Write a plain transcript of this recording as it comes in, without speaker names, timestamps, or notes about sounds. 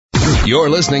You're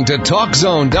listening to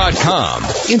TalkZone.com,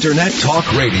 Internet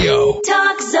Talk Radio.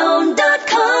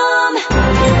 TalkZone.com.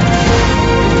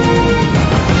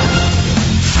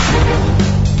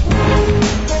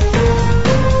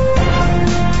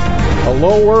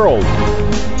 Hello, world.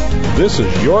 This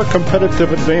is Your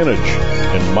Competitive Advantage,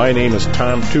 and my name is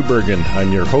Tom Tubergen.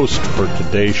 I'm your host for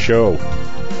today's show.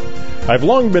 I've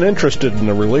long been interested in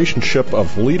the relationship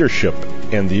of leadership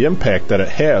and the impact that it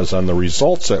has on the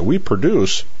results that we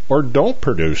produce or don't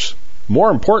produce.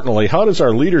 More importantly, how does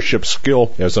our leadership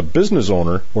skill as a business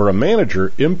owner or a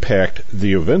manager impact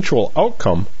the eventual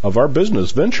outcome of our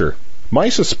business venture? My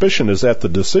suspicion is that the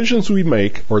decisions we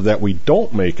make or that we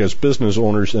don't make as business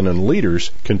owners and in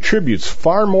leaders contributes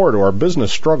far more to our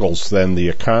business struggles than the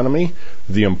economy,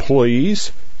 the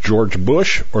employees, George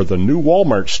Bush, or the new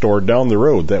Walmart store down the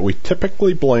road that we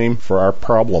typically blame for our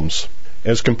problems.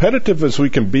 As competitive as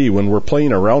we can be when we're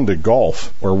playing a round of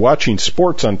golf or watching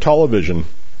sports on television,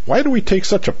 why do we take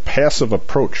such a passive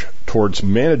approach towards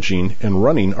managing and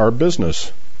running our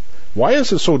business? Why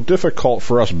is it so difficult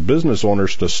for us business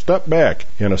owners to step back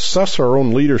and assess our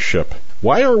own leadership?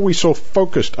 Why are we so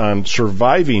focused on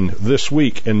surviving this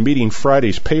week and meeting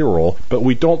Friday's payroll, but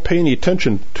we don't pay any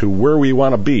attention to where we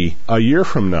want to be a year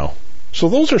from now? So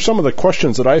those are some of the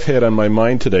questions that I've had on my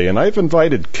mind today, and I've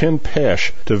invited Ken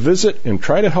Pasch to visit and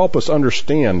try to help us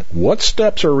understand what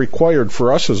steps are required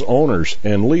for us as owners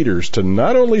and leaders to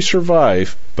not only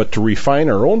survive, but to refine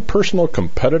our own personal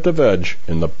competitive edge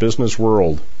in the business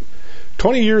world.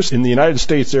 20 years in the United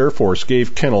States Air Force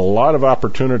gave Ken a lot of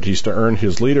opportunities to earn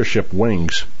his leadership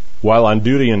wings. While on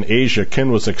duty in Asia,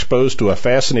 Ken was exposed to a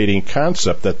fascinating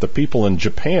concept that the people in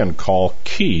Japan call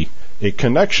ki, a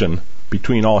connection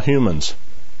between all humans.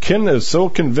 Ken is so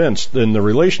convinced in the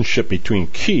relationship between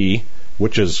ki,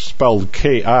 which is spelled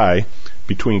K-I,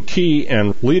 between ki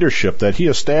and leadership that he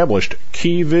established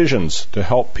key visions to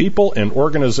help people and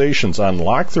organizations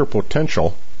unlock their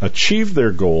potential, achieve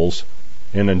their goals,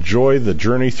 and enjoy the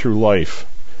journey through life.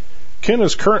 Ken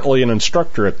is currently an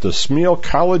instructor at the Smeal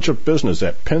College of Business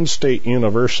at Penn State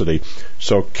University.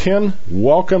 So Ken,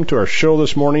 welcome to our show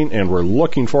this morning, and we're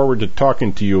looking forward to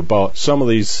talking to you about some of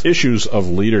these issues of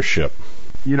leadership.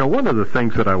 You know, one of the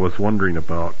things that I was wondering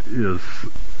about is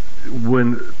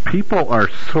when people are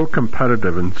so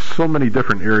competitive in so many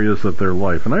different areas of their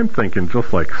life, and I'm thinking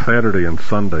just like Saturday and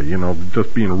Sunday, you know,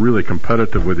 just being really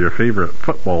competitive with your favorite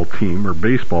football team or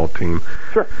baseball team.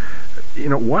 Sure. You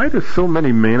know, why do so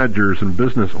many managers and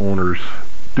business owners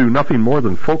do nothing more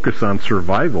than focus on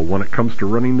survival when it comes to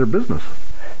running their business?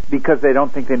 Because they don't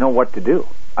think they know what to do.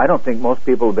 I don't think most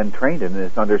people have been trained in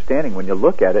this understanding. When you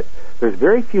look at it, there's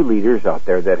very few leaders out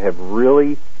there that have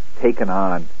really taken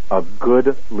on a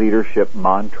good leadership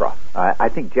mantra. I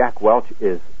think Jack Welch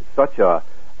is such the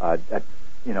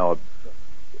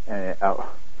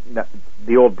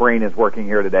old brain is working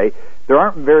here today. There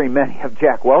aren't very many of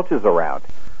Jack Welches around.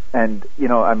 And, you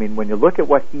know, I mean, when you look at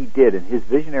what he did in his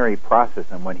visionary process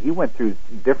and when he went through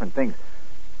different things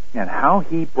and how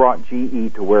he brought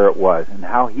GE to where it was and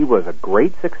how he was a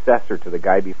great successor to the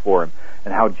guy before him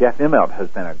and how Jeff Immelt has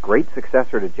been a great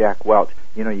successor to Jack Welch,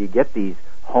 you know, you get these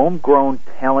homegrown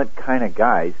talent kind of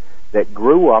guys that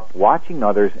grew up watching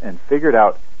others and figured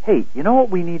out, hey, you know what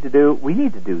we need to do? We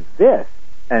need to do this.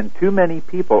 And too many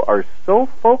people are so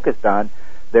focused on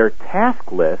their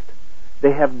task list,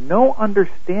 they have no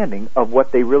understanding of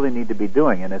what they really need to be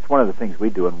doing. And it's one of the things we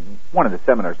do in one of the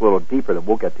seminars, a little deeper than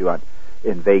we'll get to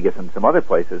in Vegas and some other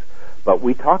places. But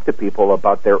we talk to people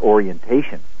about their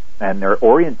orientation. And their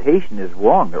orientation is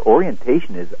wrong. Their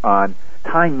orientation is on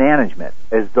time management,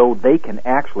 as though they can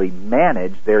actually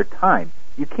manage their time.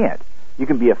 You can't. You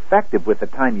can be effective with the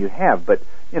time you have, but,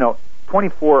 you know,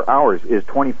 24 hours is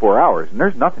 24 hours, and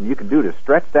there's nothing you can do to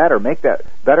stretch that or make that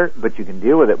better, but you can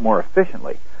deal with it more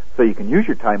efficiently. So you can use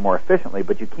your time more efficiently,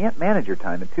 but you can't manage your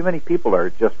time, and too many people are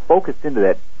just focused into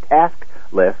that task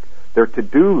list, their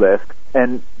to-do list,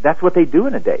 and that's what they do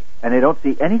in a day, and they don't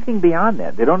see anything beyond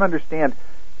that. They don't understand,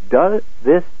 does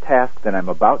this task that I'm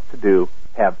about to do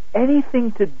have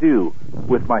anything to do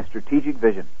with my strategic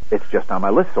vision? It's just on my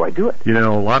list, so I do it. You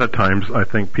know, a lot of times I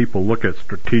think people look at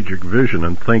strategic vision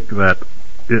and think that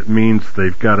it means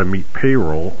they've got to meet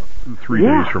payroll 3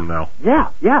 days from now. Yeah.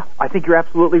 I think you're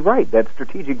absolutely right. That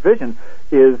strategic vision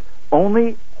is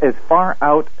only as far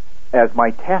out as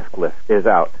my task list is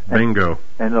out. Bingo.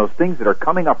 And those things that are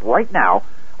coming up right now,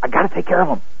 I got to take care of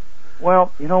them.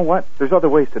 Well, you know what? There's other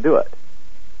ways to do it.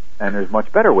 And there's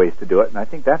much better ways to do it, and I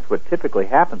think that's what typically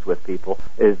happens with people,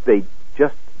 is they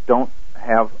just don't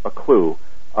have a clue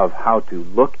of how to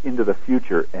look into the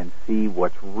future and see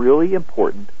what's really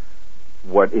important,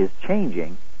 what is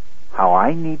changing, how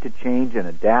I need to change and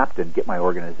adapt and get my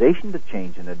organization to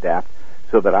change and adapt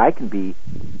so that I can be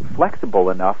flexible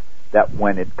enough that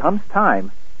when it comes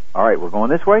time, all right, we're going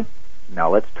this way, now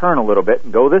let's turn a little bit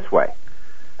and go this way.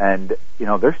 And,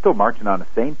 they're still marching on the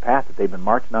same path that they've been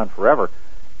marching on forever.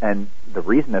 And the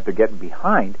reason that they're getting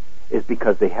behind is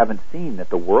because they haven't seen that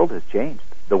the world has changed.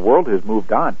 The world has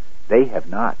moved on. They have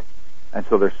not. And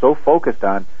so they're so focused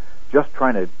on just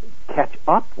trying to catch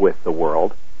up with the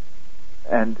world,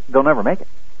 and they'll never make it.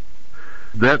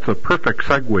 That's a perfect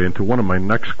segue into one of my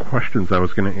next questions I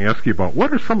was going to ask you about.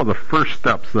 What are some of the first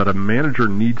steps that a manager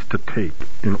needs to take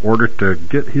in order to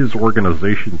get his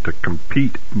organization to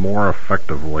compete more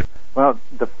effectively? Well,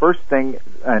 the first thing,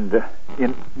 and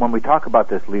when we talk about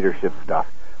this leadership stuff,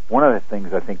 one of the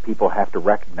things I think people have to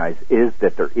recognize is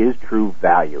that there is true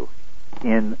value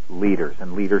in leaders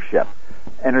and leadership.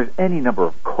 And there's any number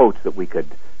of quotes that we could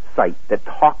cite that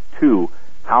talk to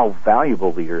how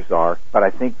valuable leaders are, but I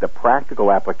think the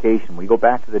practical application, we go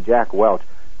back to the Jack Welch.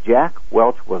 Jack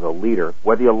Welch was a leader,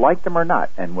 whether you liked him or not.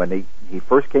 And when he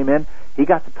first came in, he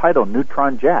got the title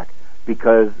Neutron Jack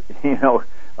because,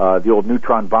 the old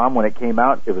neutron bomb, when it came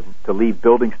out, it was to leave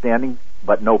buildings standing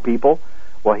but no people.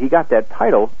 Well, he got that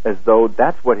title as though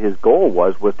that's what his goal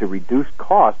was to reduce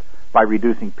cost by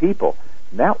reducing people.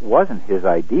 And that wasn't his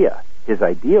idea. His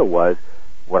idea was,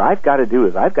 what I've got to do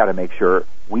is I've got to make sure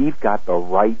we've got the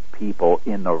right people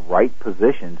in the right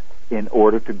positions in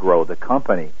order to grow the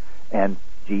company. And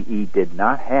GE did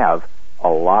not have a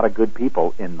lot of good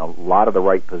people in a lot of the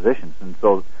right positions. And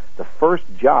so the first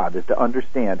job is to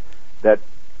understand that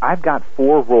I've got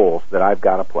 4 roles that I've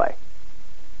got to play.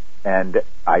 And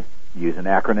I use an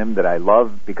acronym that I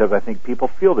love because I think people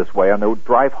feel this way on their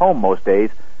drive home most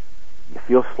days. You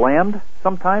feel slammed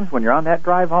sometimes when you're on that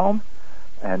drive home,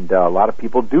 and a lot of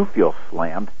people do feel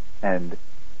slammed, and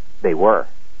they were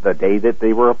the day that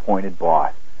they were appointed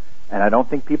boss. And I don't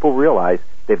think people realize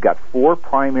they've got 4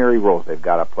 primary roles they've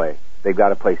got to play. They've got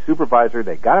to play supervisor,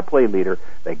 they've got to play leader,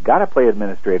 they've got to play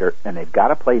administrator, and they've got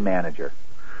to play manager.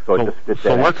 So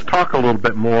let's talk a little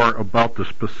bit more about the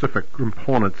specific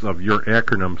components of your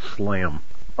acronym SLAM.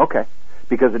 Okay,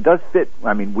 because it does fit.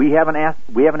 I mean, we haven't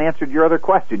answered your other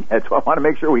question yet, so I want to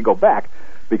make sure we go back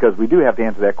because we do have to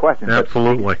answer that question.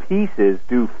 Absolutely. But these pieces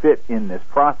do fit in this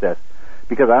process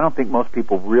because I don't think most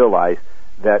people realize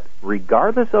that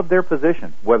regardless of their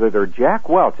position, whether they're Jack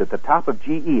Welch at the top of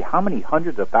GE, how many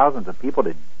hundreds of thousands of people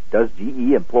does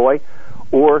GE employ,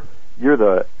 or you're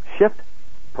the shift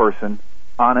person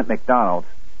on at McDonald's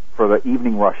for the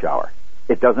evening rush hour.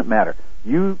 It doesn't matter.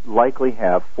 You likely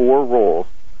have 4 roles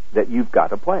that you've got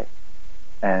to play.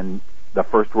 And the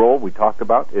first role we talked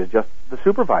about is just the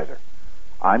supervisor.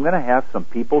 I'm going to have some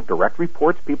people, direct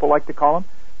reports, people like to call them,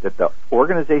 that the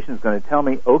organization is going to tell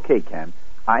me, okay, Ken,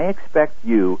 I expect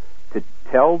you to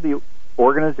tell the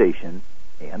organization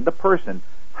and the person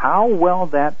how well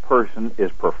that person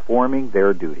is performing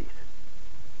their duties.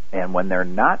 And when they're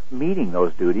not meeting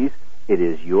those duties, it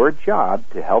is your job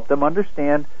to help them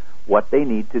understand what they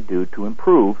need to do to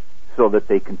improve so that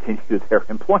they continue their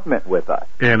employment with us.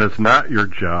 And it's not your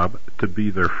job to be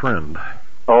their friend.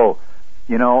 Oh,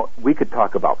 we could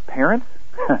talk about parents.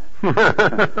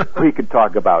 We could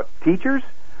talk about teachers.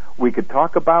 We could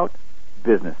talk about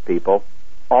business people.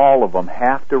 All of them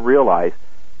have to realize,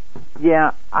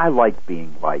 yeah, I like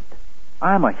being liked.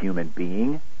 I'm a human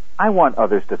being. I want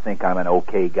others to think I'm an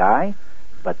okay guy.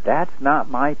 But that's not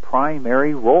my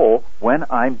primary role when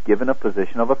I'm given a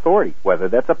position of authority, whether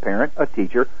that's a parent, a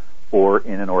teacher, or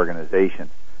in an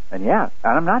organization. And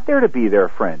I'm not there to be their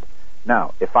friend.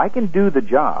 Now, if I can do the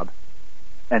job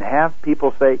and have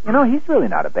people say, he's really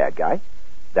not a bad guy,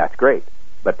 that's great.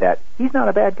 But that he's not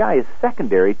a bad guy is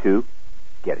secondary to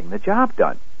getting the job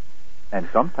done. And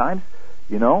sometimes,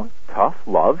 tough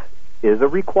love is a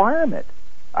requirement.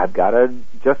 I've got to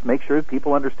just make sure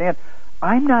people understand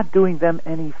I'm not doing them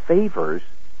any favors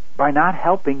by not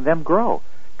helping them grow.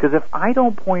 Because if I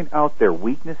don't point out their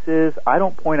weaknesses, I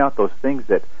don't point out those things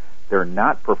that they're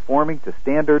not performing to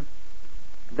standard,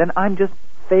 then I'm just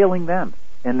failing them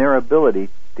in their ability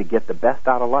to get the best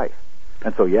out of life.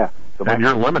 And so, and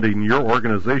you're limiting your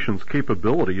organization's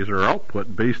capabilities or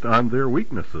output based on their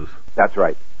weaknesses. That's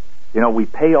right. We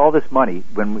pay all this money.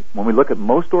 When we look at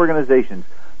most organizations'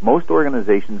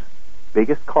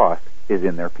 biggest cost is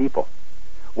in their people.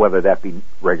 Whether that be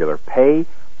regular pay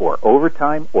or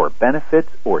overtime or benefits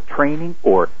or training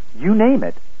or you name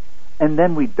it, and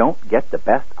then we don't get the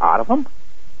best out of them,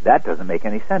 that doesn't make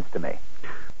any sense to me.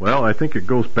 Well, I think it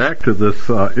goes back to this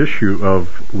issue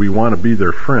of we want to be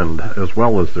their friend as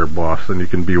well as their boss, and you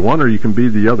can be one or you can be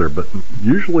the other, but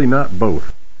usually not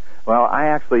both. Well, I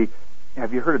actually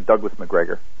have you heard of Douglas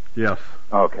McGregor? Yes.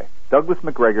 Okay. Douglas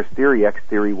McGregor's Theory X,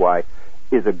 Theory Y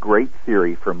is a great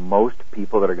theory for most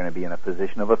people that are going to be in a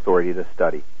position of authority to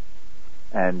study.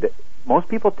 And most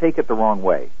people take it the wrong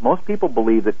way. Most people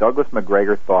believe that Douglas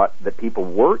McGregor thought that people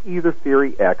were either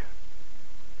Theory X,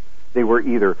 they were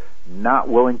either not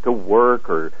willing to work,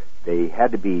 or they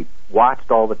had to be watched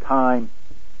all the time,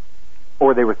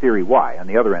 or they were Theory Y on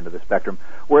the other end of the spectrum,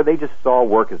 where they just saw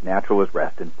work as natural as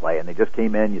rest and play, and they just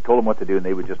came in, you told them what to do, and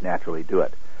they would just naturally do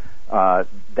it.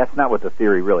 That's not what the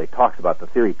theory really talks about. The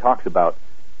theory talks about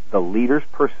the leader's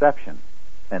perception.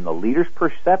 And the leader's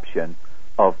perception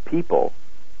of people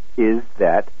is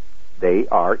that they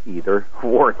are either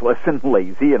worthless and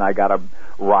lazy, and I got to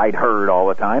ride herd all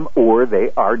the time, or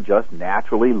they are just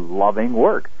naturally loving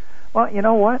work. Well, you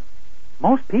know what?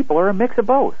 Most people are a mix of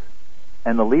both.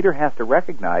 And the leader has to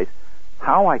recognize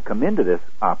how I come into this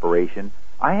operation.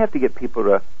 I have to get people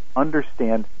to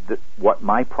understand what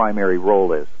my primary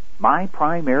role is. My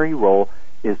primary role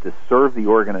is to serve the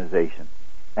organization.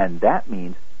 And that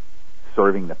means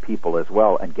serving the people as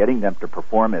well and getting them to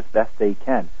perform as best they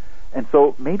can. And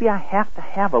so maybe I have to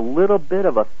have a little bit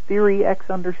of a Theory X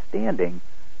understanding,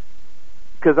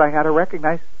 because I got to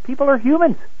recognize people are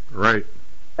humans. Right.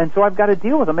 And so I've got to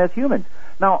deal with them as humans.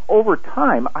 Now, over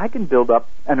time, I can build up,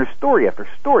 and there's story after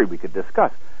story we could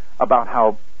discuss about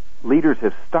how leaders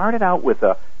have started out with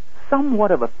a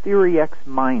somewhat of a Theory X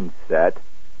mindset,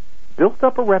 built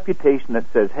up a reputation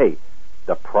that says, hey,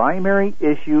 the primary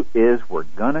issue is we're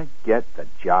going to get the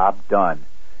job done.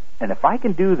 And if I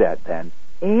can do that then,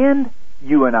 and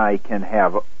you and I can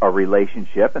have a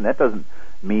relationship, and that doesn't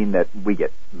mean that we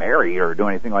get married or do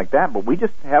anything like that, but we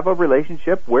just have a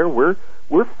relationship where we're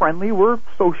friendly, we're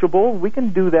sociable, we can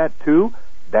do that too.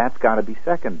 That's got to be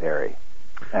secondary.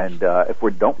 And if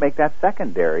we don't make that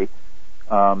secondary,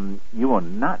 you will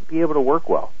not be able to work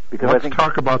well. Because Let's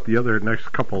talk about the other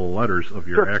next couple of letters of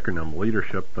your acronym,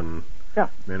 leadership and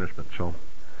management. So,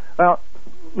 well,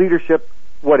 leadership,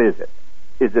 what is it?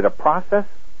 Is it a process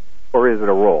or is it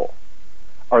a role?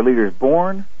 Are leaders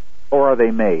born or are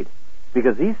they made?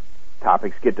 Because these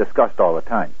topics get discussed all the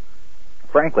time.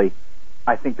 Frankly,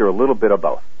 I think they're a little bit of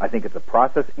both. I think it's a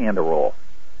process and a role.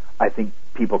 I think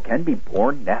people can be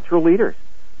born natural leaders,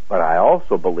 but I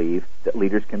also believe that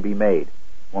leaders can be made.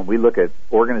 When we look at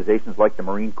organizations like the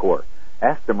Marine Corps,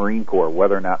 ask the Marine Corps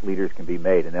whether or not leaders can be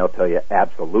made, and they'll tell you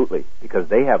absolutely, because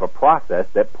they have a process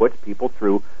that puts people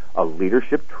through a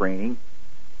leadership training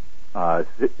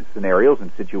scenarios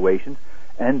and situations,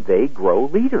 and they grow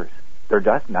leaders. They're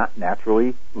just not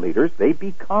naturally leaders. They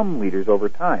become leaders over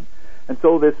time. And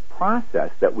so this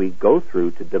process that we go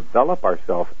through to develop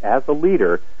ourselves as a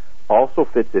leader also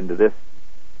fits into this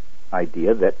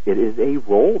idea that it is a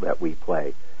role that we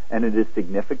play, and it is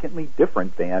significantly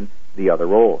different than the other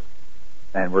roles.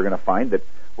 And we're going to find that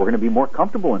we're going to be more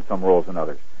comfortable in some roles than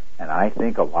others. And I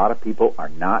think a lot of people are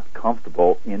not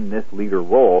comfortable in this leader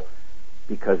role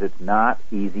because it's not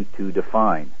easy to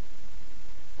define.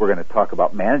 We're going to talk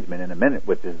about management in a minute,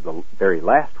 which is the very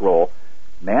last role.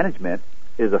 Management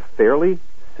is a fairly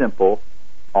simple,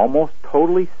 almost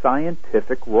totally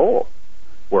scientific role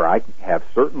where I have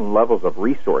certain levels of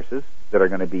resources that are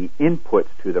going to be inputs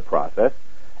to the process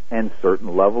and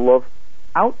certain level of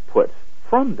outputs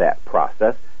from that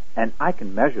process, and I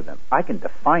can measure them. I can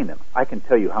define them. I can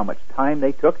tell you how much time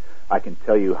they took. I can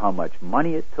tell you how much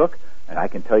money it took, and I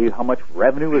can tell you how much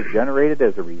revenue was generated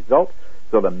as a result.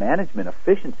 So the management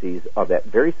efficiencies of that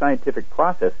very scientific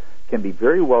process can be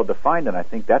very well defined, and I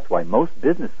think that's why most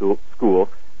business schools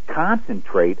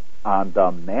concentrate on the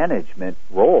management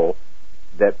role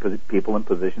that people in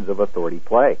positions of authority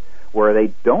play, where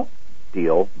they don't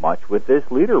deal much with this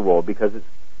leader role because it's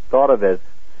thought of as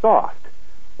soft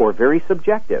or very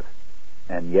subjective.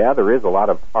 And yeah, there is a lot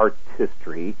of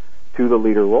artistry to the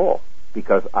leader role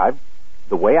because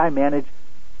the way I manage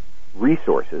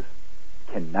resources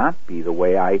cannot be the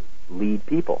way I lead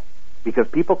people, because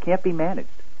people can't be managed,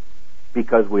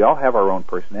 because we all have our own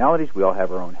personalities, we all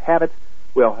have our own habits,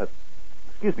 we all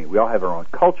have our own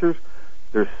cultures.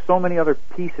 There's so many other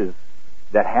pieces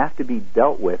that have to be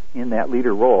dealt with in that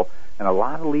leader role, and a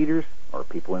lot of leaders or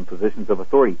people in positions of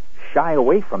authority shy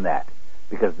away from that,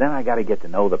 because then I got to get to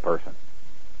know the person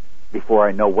before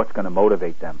I know what's going to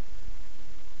motivate them.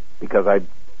 Because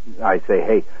I say,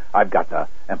 hey, I've got the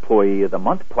Employee of the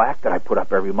Month plaque that I put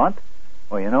up every month.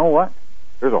 Well, you know what?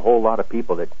 There's a whole lot of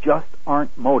people that just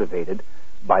aren't motivated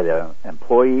by the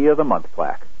Employee of the Month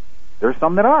plaque. There's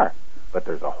some that are, but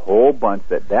there's a whole bunch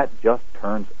that just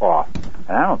turns off.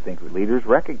 And I don't think leaders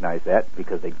recognize that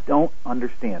because they don't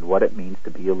understand what it means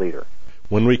to be a leader.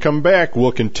 When we come back,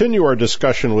 we'll continue our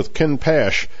discussion with Ken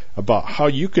Pasch about how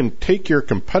you can take your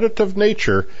competitive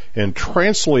nature and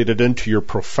translate it into your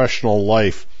professional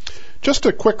life. Just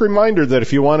a quick reminder that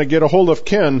if you want to get a hold of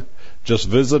Ken, just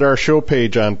visit our show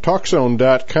page on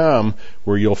TalkZone.com,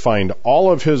 where you'll find all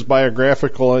of his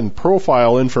biographical and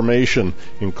profile information,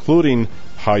 including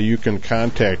how you can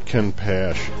contact Ken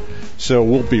Pasch. So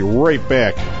we'll be right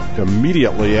back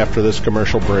immediately after this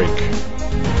commercial break.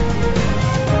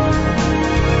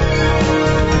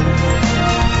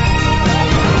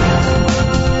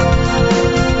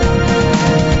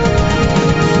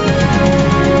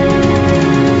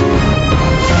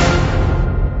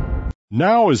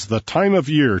 Now is the time of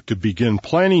year to begin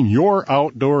planning your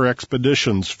outdoor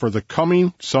expeditions for the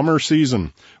coming summer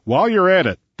season. While you're at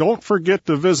it, don't forget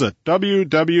to visit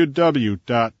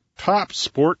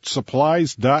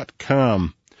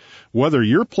www.topsportsupplies.com. Whether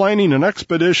you're planning an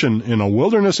expedition in a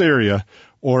wilderness area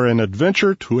or an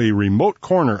adventure to a remote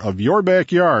corner of your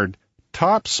backyard,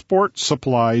 Top Sport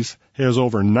Supplies has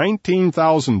over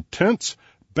 19,000 tents,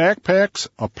 backpacks,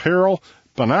 apparel,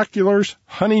 binoculars,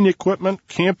 hunting equipment,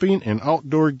 camping, and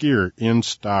outdoor gear in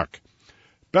stock.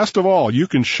 Best of all, you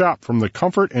can shop from the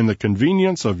comfort and the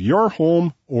convenience of your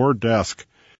home or desk.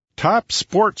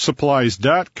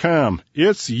 TopSportSupplies.com.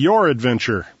 It's your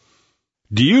adventure.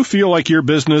 Do you feel like your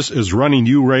business is running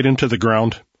you right into the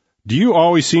ground? Do you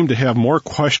always seem to have more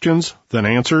questions than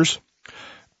answers?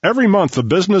 Every month, the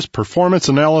Business Performance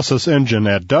Analysis Engine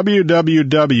at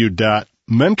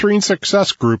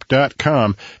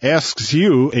www.mentoringsuccessgroup.com asks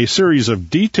you a series of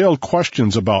detailed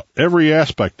questions about every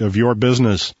aspect of your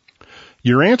business.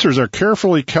 Your answers are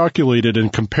carefully calculated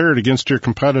and compared against your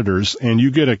competitors, and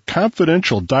you get a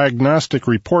confidential diagnostic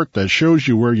report that shows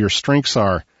you where your strengths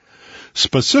are.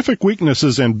 Specific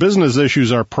weaknesses and business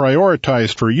issues are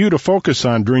prioritized for you to focus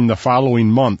on during the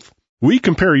following month. We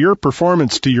compare your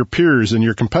performance to your peers and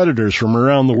your competitors from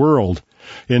around the world.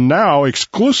 And now,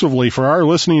 exclusively for our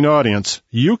listening audience,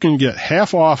 you can get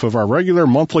half off of our regular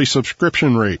monthly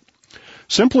subscription rate.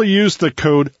 Simply use the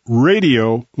code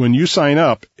RADIO when you sign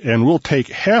up, and we'll take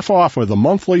half off of the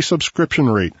monthly subscription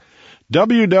rate.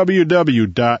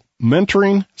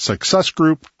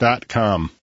 www.mentoringsuccessgroup.com.